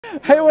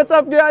Hey, what's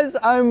up, guys?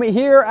 I'm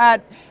here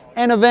at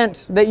an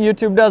event that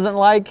YouTube doesn't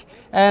like,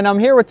 and I'm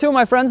here with two of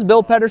my friends,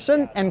 Bill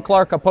Pedersen and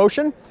Clark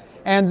Aposhian,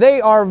 and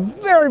they are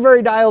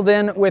very dialed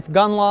in with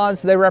gun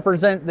laws. They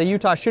represent the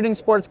Utah Shooting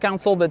Sports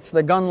Council. That's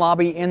the gun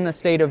lobby in the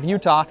state of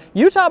Utah.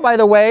 Utah, by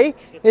the way,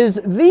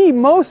 is the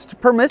most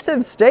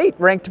permissive state,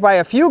 ranked by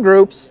a few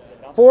groups,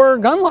 for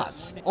gun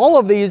laws. All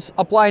of these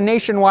apply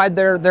nationwide.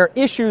 They're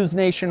issues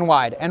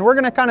nationwide, and we're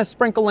going to kind of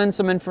sprinkle in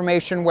some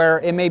information where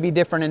it may be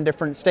different in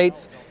different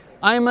states.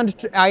 I am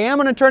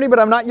an attorney, but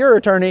I'm not your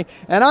attorney,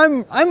 and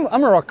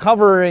I'm a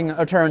recovering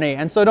attorney,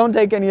 and so don't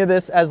take any of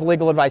this as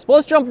legal advice. But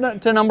let's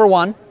jump to number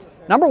one.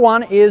 Number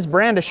one is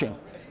brandishing.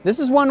 This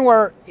is one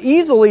where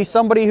easily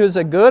somebody who's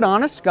a good,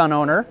 honest gun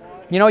owner,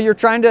 you know, you're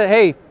trying to,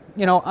 hey,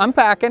 you know, I'm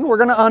packing, we're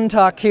going to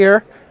untuck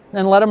here,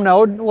 and let them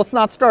know, let's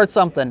not start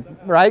something,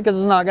 right? Because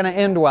it's not going to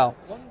end well.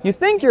 You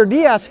think you're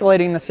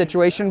de-escalating the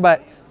situation,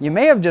 but you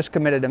may have just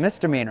committed a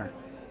misdemeanor.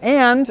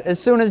 And as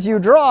soon as you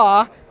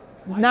draw,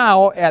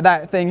 now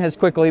that thing has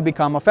quickly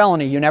become a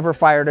felony. You never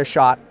fired a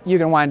shot. You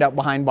can wind up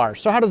behind bars.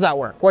 So how does that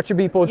work? What should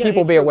people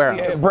be aware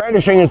of?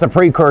 Brandishing is the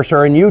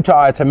precursor. In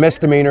Utah, it's a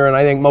misdemeanor, and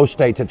I think most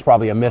states it's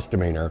probably a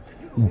misdemeanor.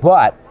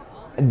 But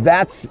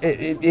that's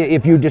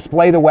if you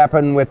display the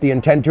weapon with the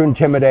intent to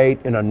intimidate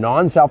in a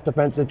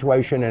non-self-defense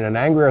situation, in an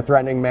angry or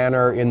threatening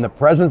manner, in the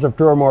presence of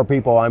two or more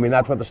people, I mean,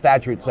 that's what the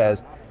statute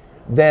says,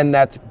 then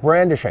that's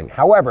brandishing.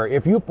 However,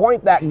 if you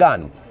point that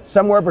gun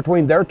somewhere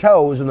between their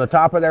toes and the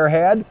top of their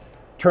head,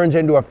 turns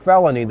into a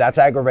felony. That's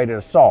aggravated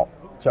assault.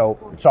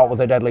 So assault with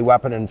a deadly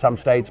weapon in some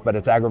states, but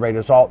it's aggravated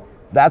assault.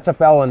 That's a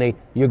felony.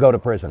 You go to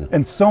prison.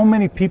 And so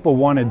many people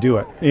want to do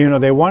it. You know,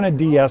 they want to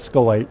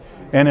de-escalate,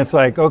 and it's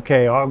like,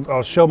 okay,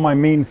 I'll show my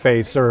mean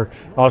face, or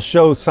I'll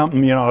show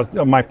something, you know,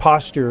 my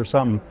posture or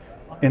something.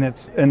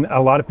 And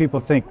a lot of people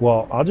think,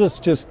 well, I'll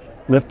just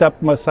lift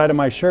up my side of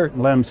my shirt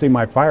and let them see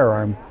my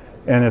firearm.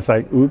 And it's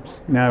like,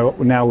 oops,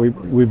 now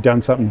we've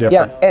done something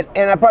different. Yeah,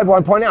 and I probably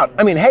want to point out,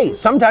 I mean, hey,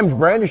 sometimes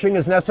brandishing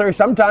is necessary.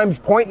 Sometimes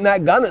pointing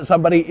that gun at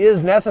somebody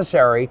is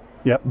necessary.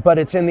 Yep. But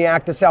it's in the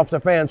act of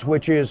self-defense,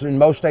 which is in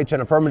most states an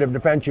affirmative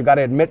defense. You got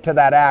to admit to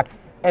that act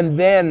and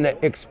then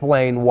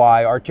explain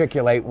why,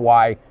 articulate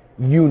why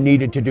you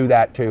needed to do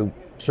that to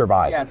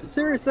survive. Yeah, it's a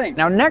serious thing.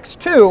 Now,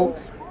 next two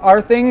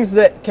are things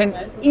that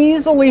can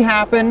easily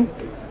happen.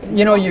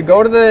 You know, you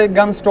go to the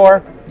gun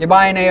store, you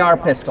buy an AR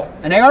pistol.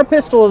 An AR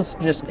pistol is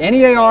just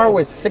any AR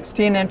with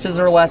 16 inches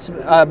or less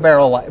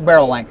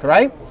barrel length,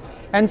 right?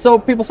 And so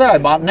people say, I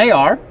bought an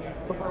AR.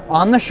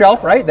 On the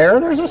shelf right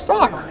there's a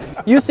stock.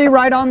 You see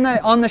right on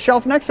the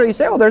shelf next to it, you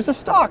say, oh, there's a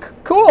stock.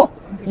 Cool.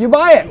 You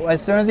buy it.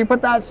 As soon as you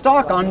put that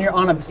stock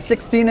on a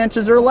 16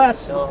 inches or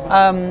less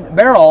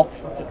barrel,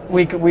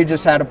 we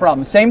just had a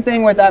problem. Same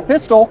thing with that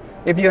pistol.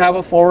 If you have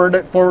a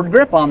forward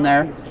grip on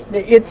there,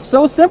 it's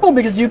so simple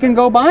because you can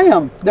go buy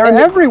them. They're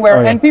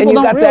everywhere, and people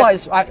don't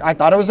realize. I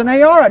thought it was an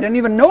AR. I didn't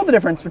even know the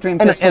difference between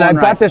pistol and I've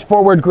rifle. got this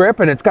forward grip,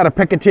 and it's got a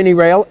Picatinny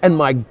rail, and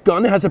my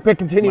gun has a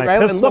Picatinny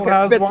rail. And look,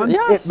 it fits.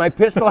 Yes. My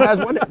pistol has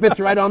one. It fits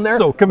right on there.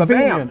 So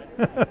convenient.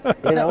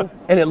 You know,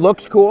 and it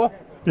looks cool.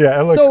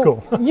 Yeah, it looks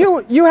cool.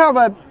 you have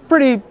a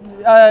pretty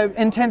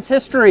intense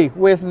history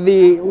with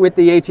the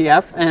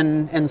ATF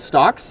and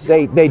stocks.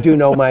 They do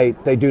know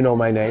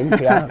my name.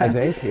 Yeah, I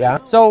think. Yeah.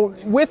 So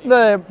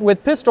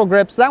with pistol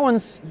grips, that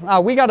one's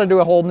we got to do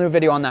a whole new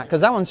video on that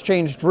because that one's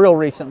changed real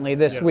recently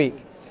this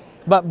week.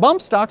 But bump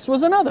stocks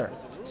was another.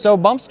 So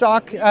bump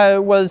stock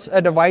was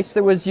a device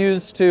that was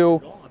used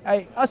to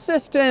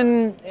assist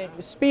in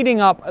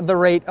speeding up the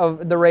rate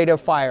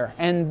of fire,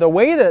 and the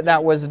way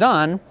that was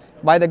done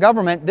by the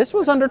government. This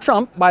was under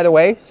Trump, by the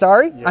way.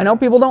 Sorry, I know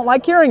people don't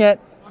like hearing it,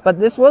 but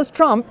this was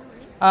Trump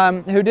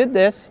who did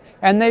this,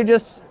 and they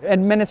just,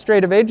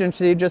 administrative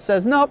agency just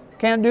says, nope,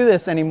 can't do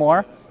this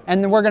anymore,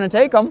 and then we're going to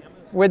take them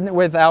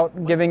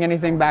without giving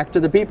anything back to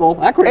the people.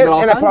 That created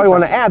all kinds I probably of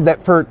want to add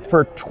that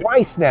for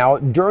twice now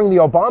during the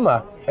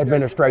Obama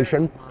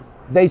administration,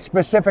 they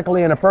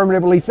specifically and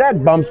affirmatively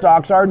said bump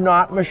stocks are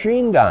not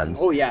machine guns.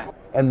 Oh yeah.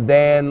 And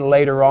then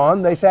later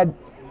on they said,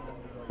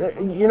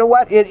 you know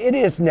what? It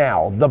is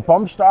now. The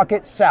bump stock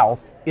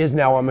itself is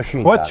now a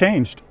machine gun. What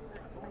changed?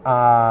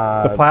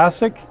 The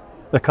plastic?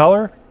 The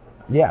color?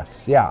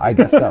 Yes. Yeah, I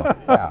guess so.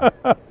 Yeah.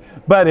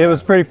 But it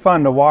was pretty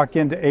fun to walk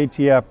into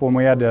ATF when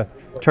we had to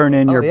turn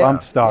in your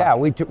bump stock. Yeah,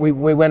 we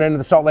went into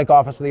the Salt Lake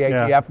office of the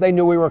ATF. Yeah. They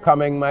knew we were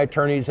coming. My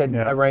attorneys had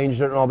arranged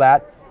it and all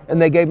that.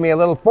 And they gave me a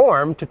little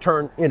form to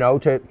turn, you know,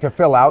 to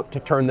fill out to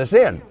turn this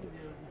in.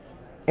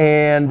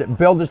 And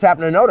Bill just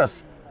happened to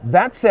notice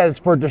that says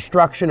for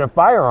destruction of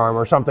firearm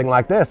or something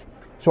like this.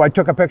 So I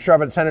took a picture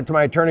of it and sent it to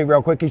my attorney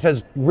real quick. He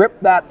says, rip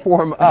that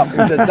form up. He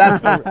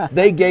says,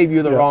 they gave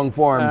you the wrong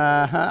form.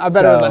 I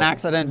bet it was an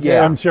accident, too.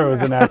 Yeah, I'm sure it was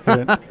an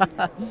accident.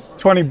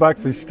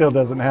 $20, he still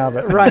doesn't have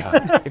it. Right.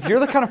 If you're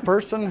the kind of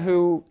person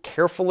who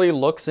carefully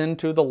looks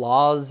into the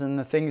laws and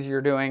the things you're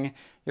doing,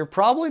 you're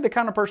probably the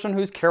kind of person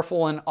who's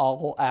careful in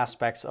all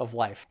aspects of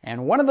life.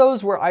 And one of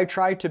those where I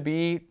try to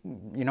be,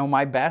 you know,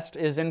 my best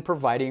is in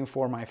providing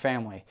for my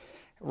family.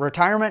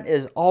 Retirement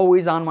is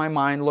always on my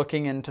mind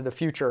looking into the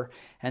future.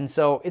 And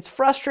so it's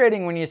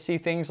frustrating when you see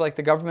things like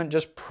the government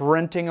just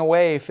printing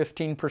away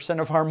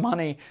 15% of our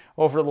money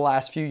over the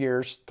last few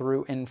years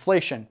through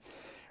inflation.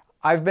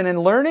 I've been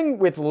learning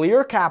with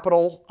Lear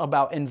Capital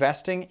about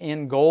investing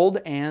in gold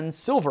and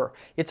silver.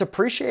 It's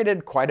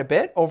appreciated quite a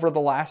bit over the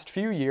last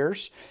few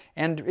years,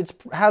 and it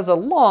has a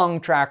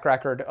long track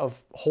record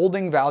of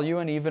holding value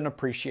and even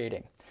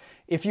appreciating.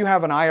 If you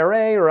have an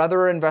IRA or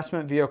other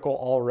investment vehicle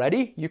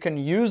already, you can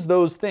use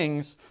those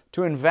things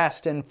to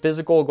invest in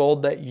physical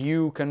gold that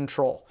you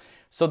control.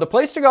 So the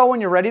place to go when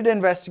you're ready to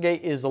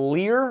investigate is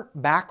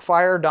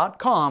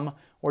learbackfire.com,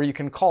 or you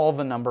can call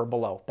the number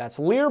below. That's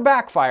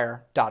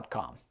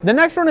learbackfire.com. The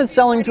next one is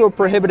selling to a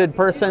prohibited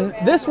person.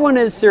 This one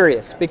is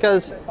serious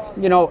because,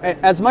 you know,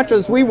 as much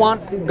as we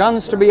want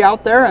guns to be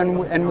out there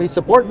and we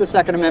support the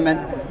Second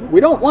Amendment,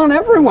 we don't want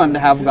everyone to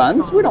have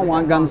guns. We don't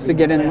want guns to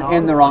get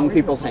in the wrong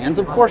people's hands.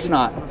 Of course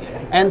not.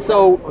 And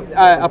so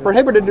a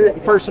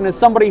prohibited person is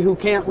somebody who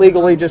can't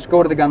legally just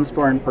go to the gun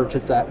store and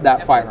purchase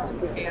that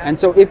firearm. And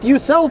so if you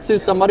sell to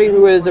somebody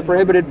who is a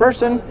prohibited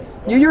person,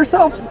 you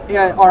yourself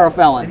are a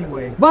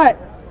felon. But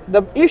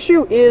the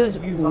issue is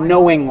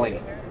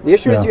knowingly. The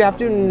issue is you have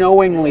to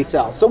knowingly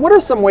sell. So what are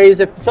some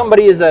ways, if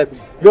somebody is a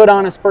good,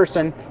 honest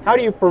person, how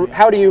do you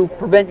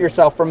prevent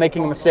yourself from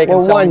making a mistake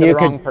and selling to the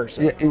wrong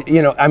person?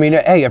 You know, I mean,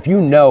 hey, if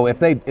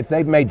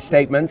they've made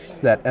statements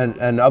that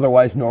an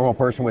otherwise normal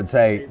person would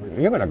say,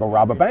 you're going to go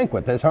rob a bank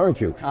with this, aren't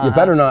you? You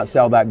better not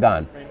sell that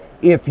gun.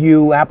 If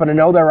you happen to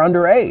know they're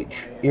underage,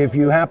 if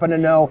you happen to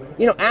know,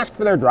 you know, ask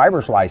for their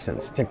driver's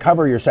license to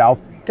cover yourself.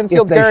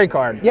 Concealed carry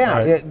card. Yeah,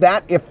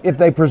 right. If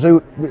they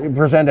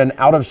present an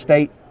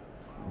out-of-state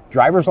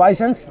driver's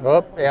license,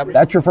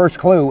 that's your first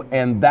clue,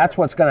 and that's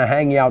what's going to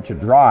hang you out to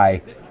dry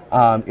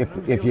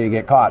if you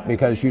get caught,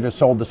 because you just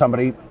sold to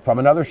somebody from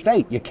another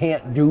state. You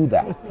can't do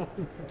that.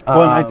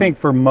 Well, I think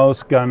for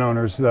most gun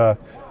owners,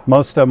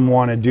 most of them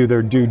want to do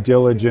their due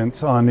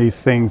diligence on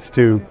these things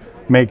to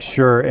make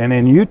sure. And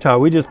in Utah,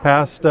 we just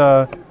passed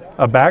a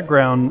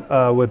background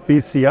with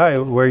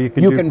BCI where you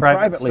can do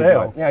privately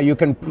sale. Do it. Yeah, you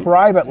can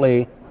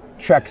privately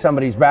check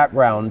somebody's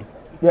background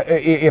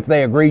if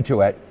they agree to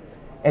it,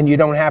 and you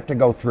don't have to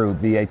go through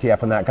the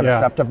ATF and that kind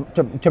of stuff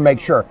to make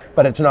sure,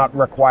 but it's not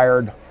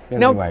required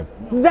in any way.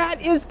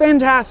 That is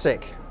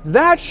fantastic.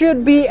 That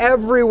should be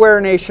everywhere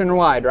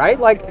nationwide, right?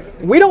 Like,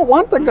 we don't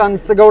want the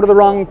guns to go to the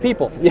wrong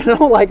people, you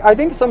know? Like, I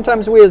think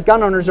sometimes we as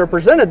gun owners are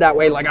presented that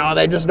way, like, oh,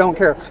 they just don't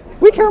care.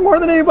 We care more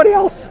than anybody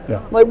else.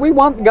 Yeah. Like, we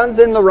want guns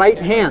in the right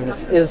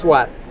hands is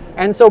what.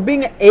 And so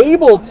being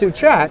able to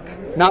check,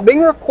 not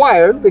being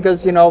required,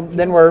 because, you know,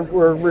 then we're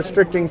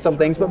restricting some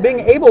things, but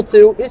being able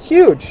to is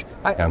huge.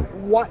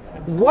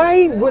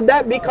 Why would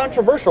that be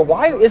controversial?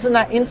 Why isn't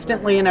that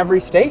instantly in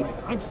every state?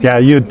 Yeah,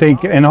 you'd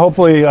think, and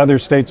hopefully other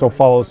states will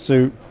follow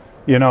suit.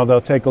 You know,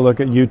 they'll take a look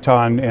at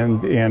Utah,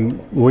 and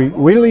we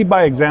lead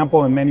by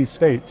example in many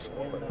states.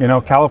 You know,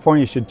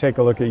 California should take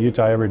a look at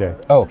Utah every day.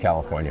 Oh,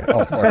 California.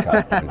 Oh, poor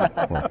California.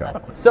 Poor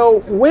California. So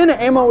when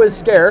ammo is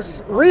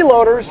scarce,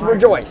 reloaders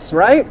rejoice,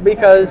 right?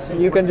 Because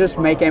you can just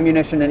make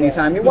ammunition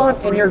anytime you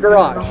want in your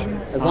garage.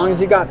 As long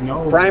as you got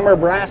primer,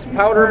 brass,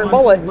 powder, and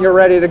bullet, you're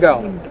ready to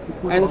go.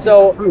 And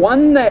so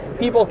one that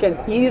people can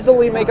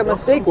easily make a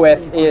mistake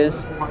with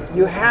is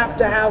you have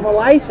to have a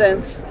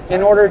license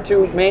in order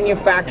to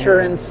manufacture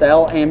and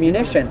sell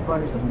ammunition.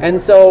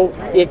 And so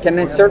it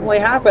can certainly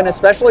happen,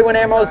 especially when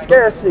ammo is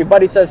scarce. Your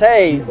buddy says,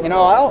 hey, you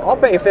know, I'll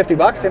pay you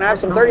 $50. Can I have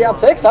some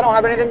 30-06? I don't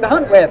have anything to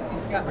hunt with.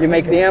 You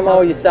make the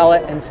ammo, you sell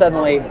it, and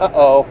suddenly,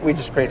 uh-oh, we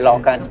just created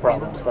all kinds of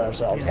problems for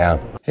ourselves. Yeah.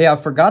 Hey, I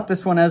forgot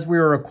this one as we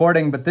were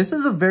recording, but this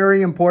is a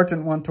very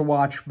important one to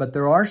watch. But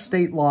there are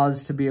state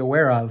laws to be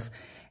aware of.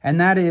 And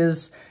that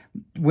is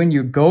when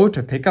you go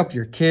to pick up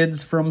your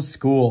kids from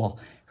school.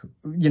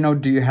 You know,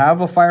 do you have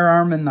a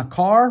firearm in the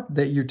car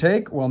that you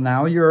take? Well,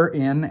 now you're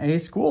in a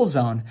school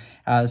zone.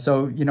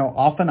 So, you know,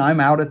 often I'm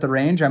out at the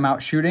range, I'm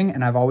out shooting,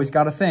 and I've always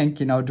got to think,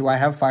 you know, do I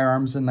have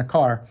firearms in the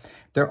car?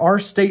 There are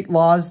state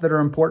laws that are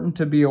important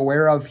to be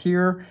aware of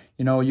here.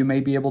 You know, you may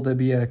be able to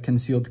be a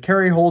concealed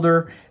carry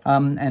holder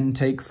and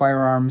take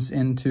firearms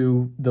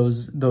into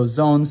those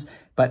zones.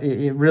 But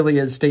it really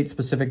is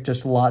state-specific,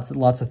 just lots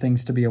of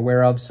things to be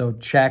aware of, so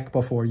check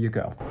before you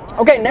go.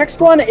 Okay,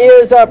 next one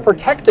is a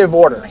protective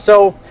order.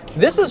 So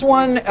this is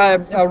one, a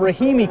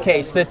Rahimi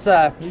case that's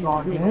not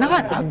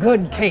a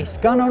good case.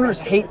 Gun owners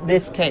hate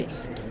this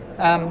case.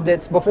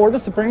 That's before the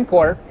Supreme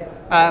Court,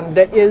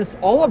 that is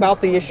all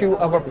about the issue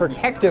of a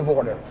protective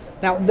order.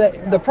 Now,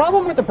 the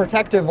problem with the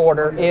protective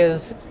order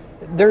is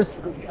there's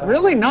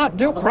really not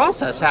due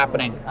process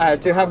happening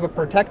to have a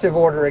protective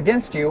order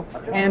against you,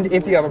 and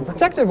if you have a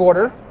protective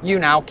order, you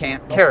now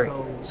can't carry.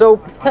 So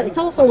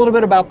tell us a little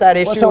bit about that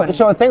issue. Well,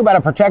 so the thing about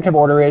a protective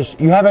order is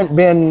you haven't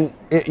been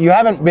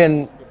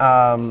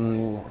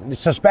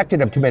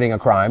suspected of committing a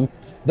crime.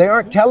 They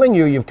aren't telling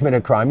you you've committed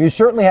a crime. You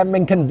certainly haven't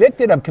been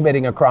convicted of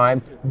committing a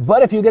crime.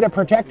 But if you get a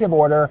protective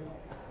order,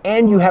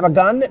 and you have a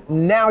gun,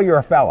 now you're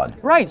a felon.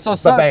 Right, so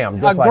Bam,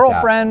 a just like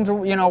girlfriend,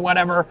 you know,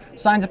 whatever,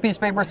 signs a piece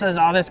of paper, says,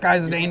 oh, this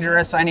guy's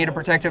dangerous, I need a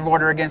protective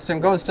order against him,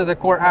 goes to the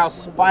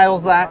courthouse,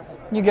 files that,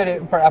 you get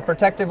a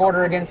protective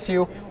order against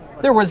you.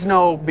 There was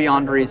no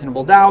beyond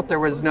reasonable doubt, there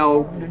was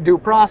no due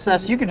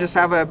process, you could just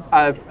have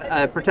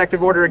a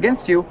protective order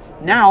against you.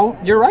 Now,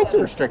 your rights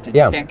are restricted,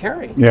 you can't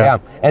carry. Yeah,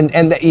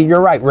 and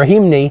you're right,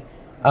 Rahimny,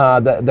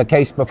 the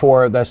case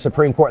before the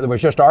Supreme Court that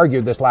was just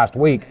argued this last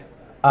week,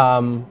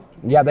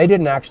 yeah, they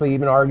didn't actually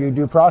even argue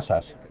due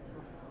process.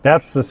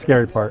 That's the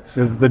scary part,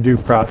 is the due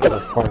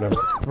process part of it.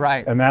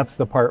 Right. And that's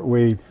the part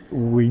we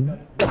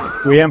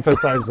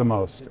emphasize the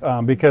most,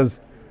 because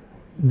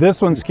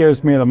this one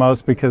scares me the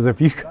most, because if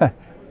you got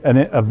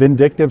a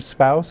vindictive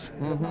spouse,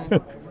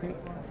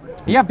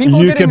 yeah, people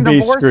you getting could be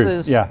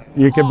divorces. screwed. Yeah,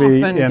 you could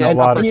be in a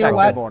lot of protective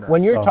trouble. order.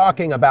 When you're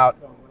talking about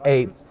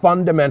a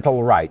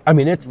fundamental right, I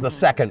mean, it's the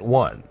second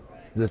one,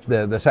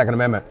 the Second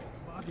Amendment,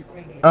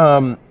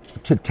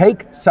 to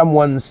take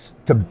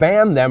to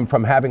ban them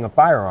from having a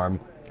firearm,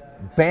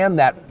 ban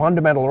that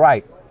fundamental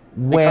right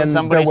when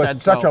there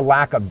was such a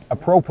lack of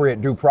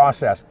appropriate due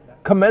process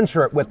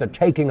commensurate with the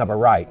taking of a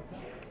right.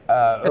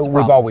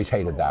 We've always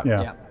hated that.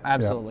 Yeah,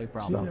 absolutely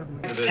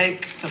problem.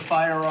 Take the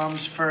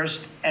firearms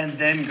first and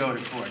then go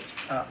to court.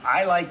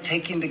 I like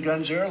taking the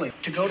guns early.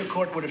 To go to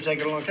court would have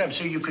taken a long time.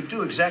 So you could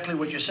do exactly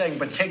what you're saying,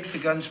 but take the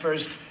guns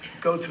first,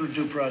 go through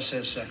due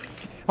process second.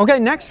 Okay,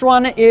 next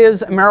one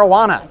is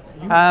marijuana.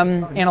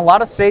 In a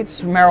lot of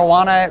states,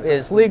 marijuana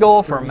is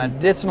legal for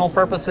medicinal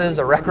purposes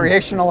or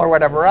recreational or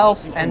whatever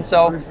else. And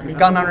so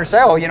gun owners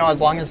say, oh, you know,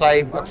 as long as I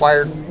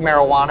acquired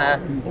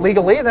marijuana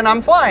legally, then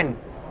I'm fine.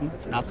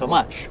 Not so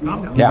much.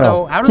 Yeah.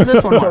 So how does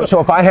this one work? So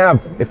if I have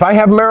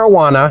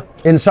marijuana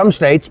in some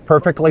states,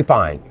 perfectly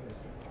fine.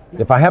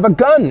 If I have a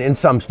gun in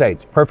some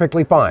states,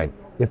 perfectly fine.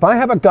 If I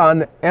have a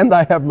gun and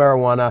I have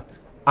marijuana,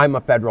 I'm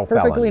a federal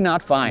felon. Perfectly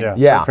not fine.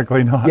 Yeah.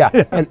 Perfectly not.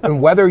 Yeah,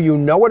 and whether you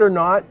know it or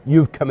not,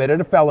 you've committed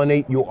a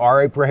felony. You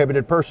are a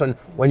prohibited person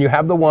when you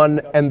have the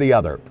one and the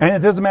other. And it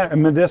doesn't matter.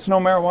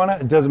 Medicinal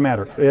marijuana, it doesn't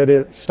matter.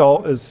 It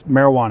still is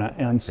marijuana.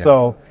 And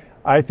so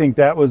I think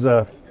that was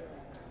a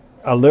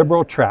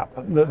liberal trap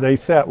that they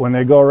set when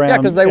they go around. Yeah,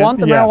 because they want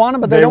the marijuana,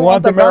 but they don't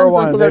want the guns.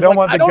 Marijuana. So they don't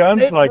want the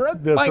guns. Like,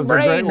 This is a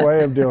great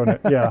way of doing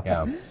it. Yeah.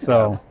 Yeah.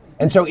 So.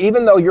 And so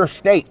even though your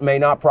state may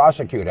not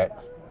prosecute it,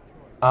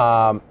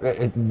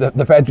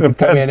 the feds can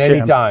come in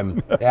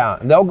anytime. Yeah,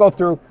 and they'll go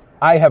through,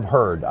 I have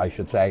heard, I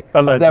should say,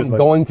 of them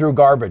going through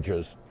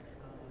garbages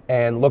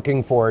and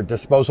looking for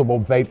disposable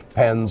vape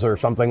pens or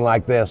something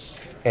like this.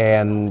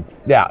 And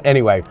yeah,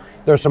 anyway,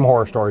 there's some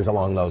horror stories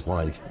along those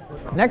lines.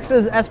 Next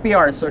is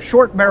SBRs, so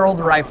short-barreled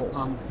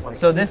rifles.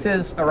 So this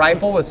is a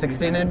rifle with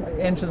 16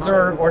 inches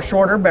or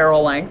shorter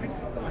barrel length.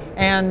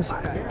 And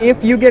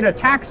if you get a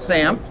tax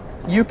stamp,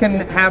 you can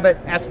have it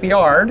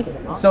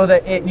SBR'd so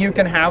that you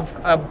can have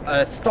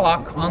a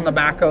stock on the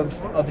back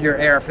of your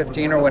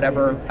AR-15 or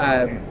whatever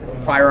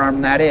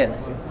firearm that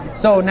is.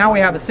 So now we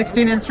have a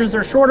 16 inches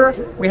or shorter,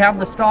 we have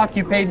the stock,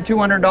 you paid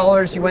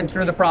 $200, you went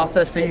through the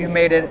process, so you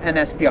made it an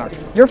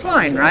SBR. You're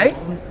fine, right?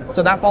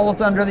 So that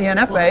falls under the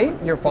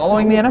NFA, you're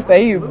following the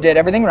NFA, you did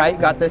everything right,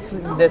 got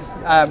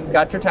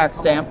got your tax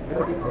stamp.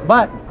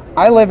 But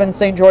I live in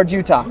St. George,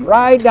 Utah,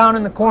 right down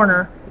in the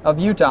corner of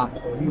Utah.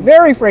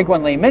 Very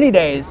frequently, many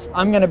days,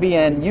 I'm going to be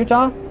in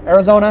Utah,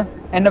 Arizona,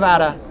 and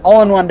Nevada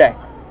all in one day.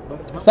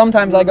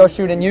 Sometimes I go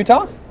shoot in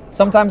Utah,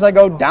 sometimes I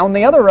go down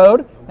the other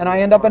road, and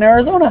I end up in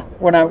Arizona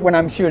when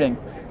I'm shooting.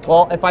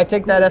 Well, if I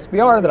take that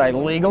SBR that I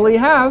legally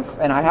have,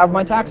 and I have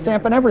my tax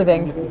stamp and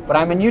everything, but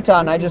I'm in Utah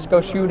and I just go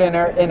shoot in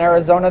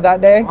Arizona that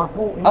day,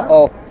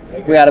 uh-oh,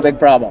 we had a big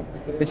problem.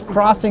 It's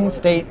crossing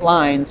state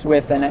lines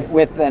with an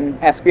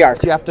SBR.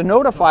 So you have to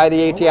notify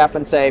the ATF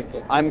and say,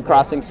 I'm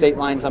crossing state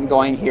lines, I'm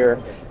going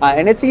here.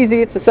 And it's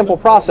easy, it's a simple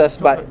process,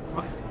 but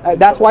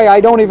that's why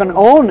I don't even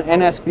own an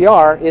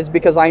SBR, is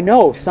because I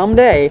know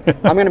someday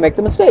I'm going to make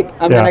the mistake.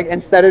 I'm going to,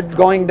 instead of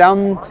going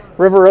down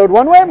River Road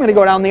one way, I'm going to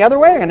go down the other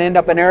way and end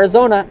up in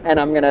Arizona, and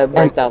I'm going to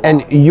break that law.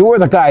 And you're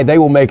the guy they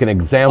will make an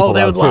example of,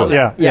 they would love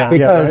too.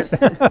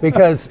 it.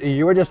 Because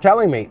you were just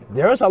telling me,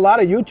 there's a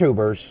lot of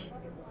YouTubers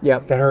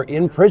that are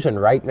in prison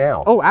right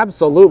now. Oh,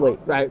 absolutely.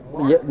 Right.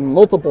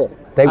 Multiple.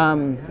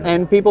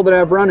 And people that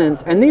have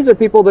run-ins. And these are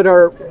people that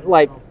are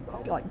like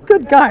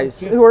good guys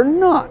who are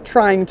not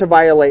trying to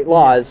violate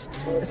laws.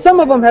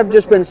 Some of them have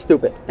just been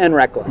stupid and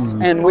reckless.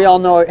 And we all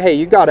know, hey,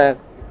 you got to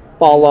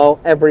follow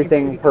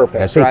everything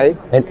perfect, right?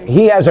 And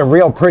he has a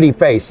real pretty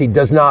face. He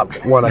does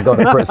not want to go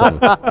to prison.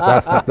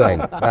 That's the thing.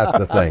 That's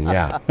the thing,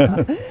 yeah.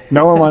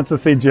 No one wants to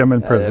see Jim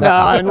in prison.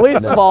 No, and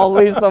least of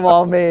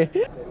all me.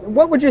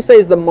 What would you say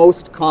is the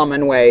most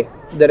common way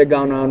that a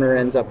gun owner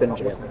ends up in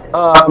jail?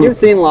 You've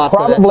seen lots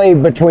of it. Probably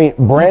between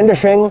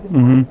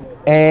brandishing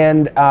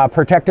and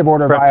protective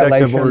order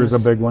violations. Protective order is a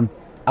big one.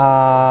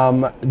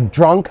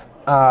 Drunk,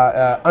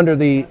 under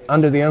the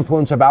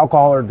influence of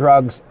alcohol or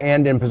drugs,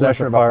 and in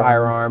possession of a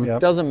firearm. Yep.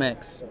 Doesn't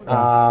mix.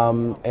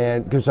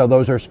 And so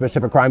those are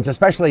specific crimes,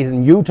 especially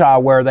in Utah,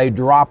 where they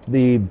dropped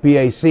the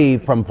BAC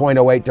from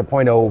 .08 to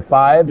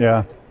 .05.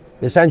 Yeah.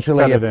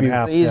 essentially Cut if it in you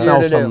half.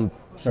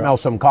 smell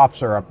some cough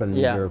syrup and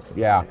Yeah. you're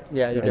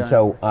you're doing and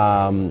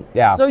so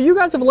yeah. So you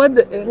guys have led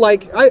the,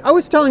 like, I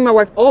was telling my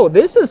wife,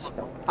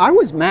 I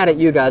was mad at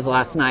you guys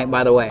last night,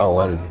 by the way. Oh,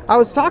 what? I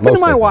was talking to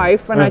Most my of them.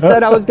 wife, and I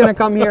said I was going to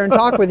come here and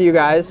talk with you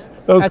guys.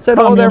 Those I said,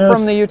 oh, they're from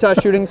communists. the Utah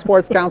Shooting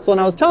Sports Council,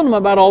 and I was telling them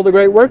about all the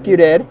great work you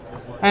did.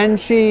 And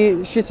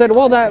she said,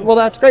 well,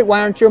 that's great.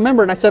 Why aren't you a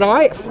member? And I said,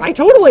 I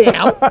totally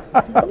am.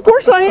 Of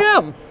course I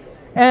am.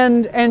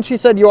 And she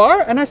said, you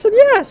are? And I said,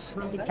 yes.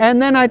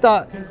 And then I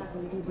thought,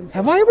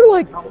 have I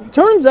ever,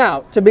 turns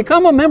out to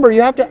become a member,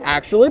 you have to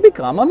actually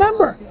become a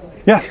member.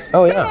 Yes.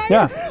 Oh yeah.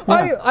 Yeah.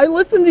 I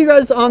listen to you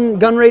guys on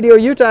Gun Radio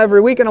Utah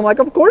every week, and I'm like,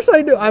 of course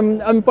I do.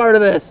 I'm part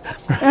of this.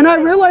 And I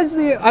realized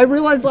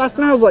last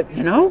night, I was like,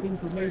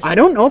 I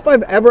don't know if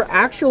I've ever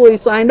actually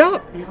signed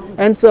up.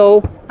 And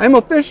so I'm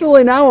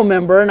officially now a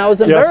member, and I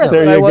was embarrassed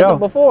there that I you wasn't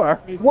go. before.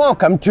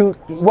 Welcome to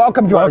our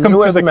Welcome to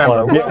newest the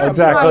member. club. Yeah,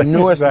 exactly. Our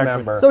newest Exactly.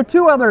 member. So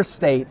 2 other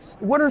states,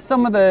 what are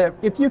some of the,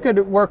 if you could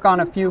work on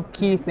a few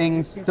key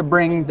things to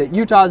bring that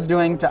Utah's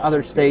doing to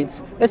other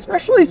states,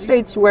 especially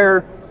states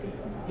where,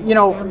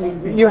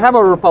 you have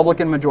a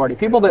Republican majority,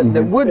 people that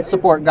would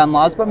support gun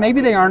laws, but maybe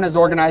they aren't as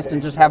organized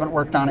and just haven't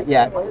worked on it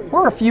yet.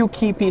 What are a few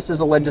key pieces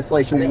of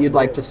legislation that you'd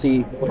like to see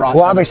brought?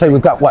 Well, obviously we've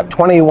got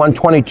 21,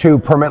 22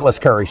 permitless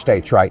carry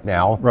states right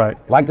now. Right.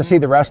 Like to see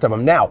the rest of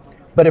them now.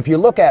 But if you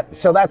look at,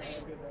 so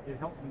that's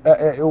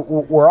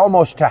we're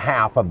almost to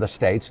half of the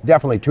states,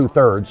 definitely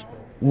 2/3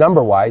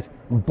 number-wise.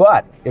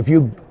 But if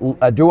you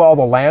do all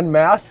the land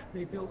mass,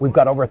 we've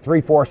got over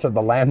 3/4 of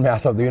the land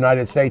mass of the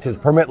United States is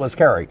permitless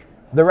carry.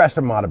 The rest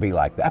of them ought to be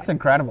like that. That's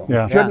incredible.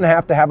 Yeah. Shouldn't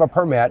have to have a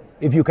permit.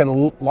 If you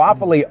can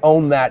lawfully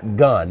own that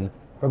gun,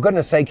 for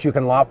goodness sakes, you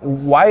can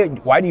why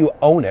do you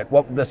own it?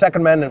 Well, the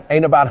Second Amendment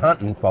ain't about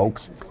hunting,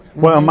 folks.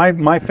 Well,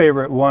 my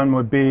favorite one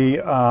would be,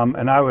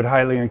 and I would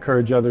highly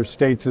encourage other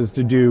states, is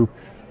to do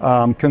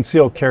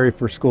concealed carry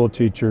for school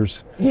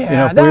teachers.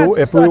 Yeah,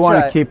 if we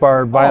want to keep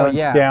our violence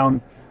yeah.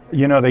 down,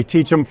 they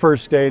teach them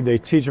first aid, they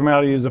teach them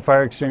how to use a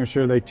fire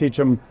extinguisher, they teach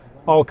them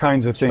all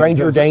kinds of things.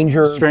 Stranger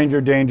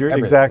danger,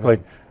 everything. Exactly.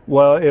 Right.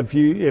 Well, if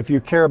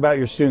you care about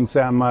your students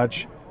that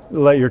much,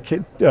 let your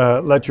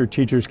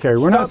teachers carry.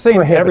 We're not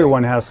saying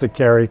everyone has to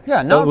carry.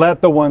 Yeah, but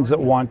let the ones that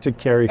want to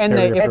carry. And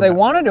carry if they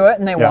want to do it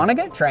and they want to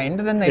get trained,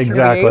 then they should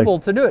be able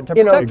to do it. To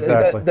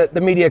protect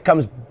the media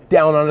comes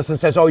down on us and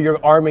says, "Oh,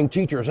 you're arming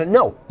teachers." And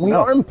no, we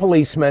arm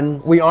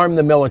policemen, we arm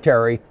the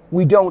military.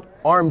 We don't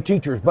arm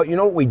teachers. But you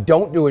know what we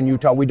don't do in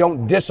Utah? We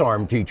don't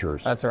disarm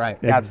teachers. That's right.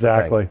 That's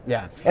exactly.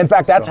 Yeah. In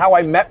fact, that's how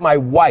I met my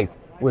wife.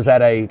 Was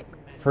at a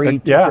free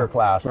teacher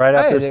class. Right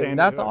after Hey,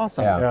 that's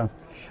awesome. Yeah.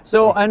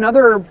 So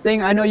another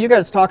thing I know you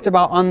guys talked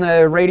about on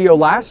the radio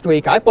last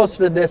week, I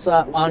posted this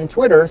on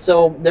Twitter.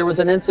 So there was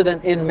an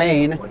incident in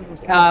Maine.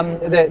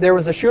 There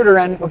was a shooter,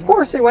 and of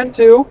course he went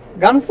to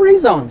gun-free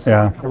zones.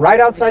 Yeah. Right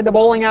outside the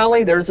bowling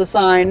alley, there's a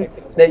sign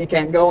that you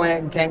can't go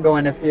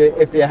in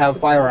if you have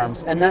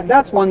firearms. And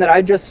that's one that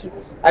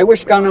I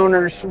wish gun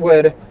owners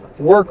would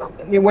work.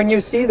 When you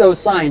see those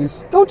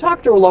signs, go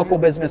talk to a local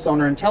business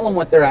owner and tell them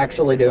what they're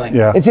actually doing.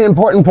 Yeah. It's an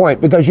important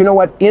point because you know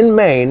what? In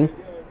Maine,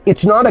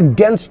 it's not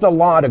against the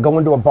law to go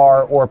into a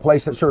bar or a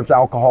place that serves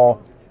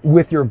alcohol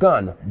with your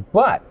gun,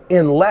 but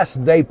unless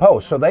they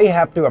post. So they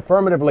have to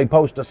affirmatively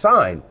post a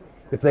sign.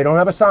 If they don't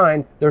have a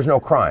sign, there's no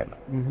crime.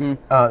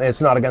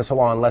 It's not against the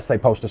law unless they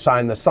post a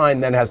sign. The sign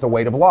then has the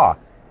weight of law.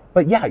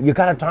 But yeah, you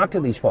got to talk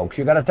to these folks.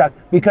 You got to talk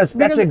because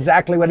that's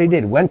exactly what he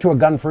did. Went to a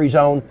gun-free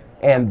zone,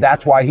 and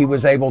that's why he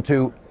was able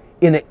to,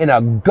 in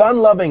a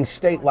gun-loving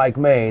state like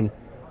Maine,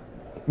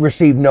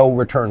 receive no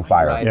return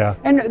fire. Right. Yeah.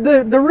 And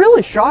the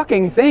really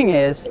shocking thing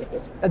is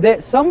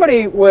that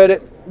somebody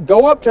would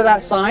go up to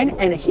that sign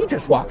and he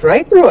just walked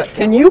right through it.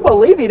 Can you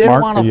believe he didn't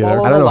want to follow I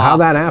don't the know law? how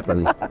that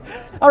happened.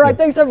 All right,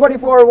 thanks everybody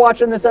for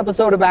watching this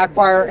episode of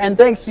Backfire, and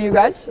thanks to you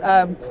guys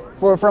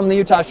from the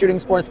Utah Shooting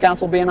Sports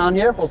Council being on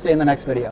here. We'll see you in the next video.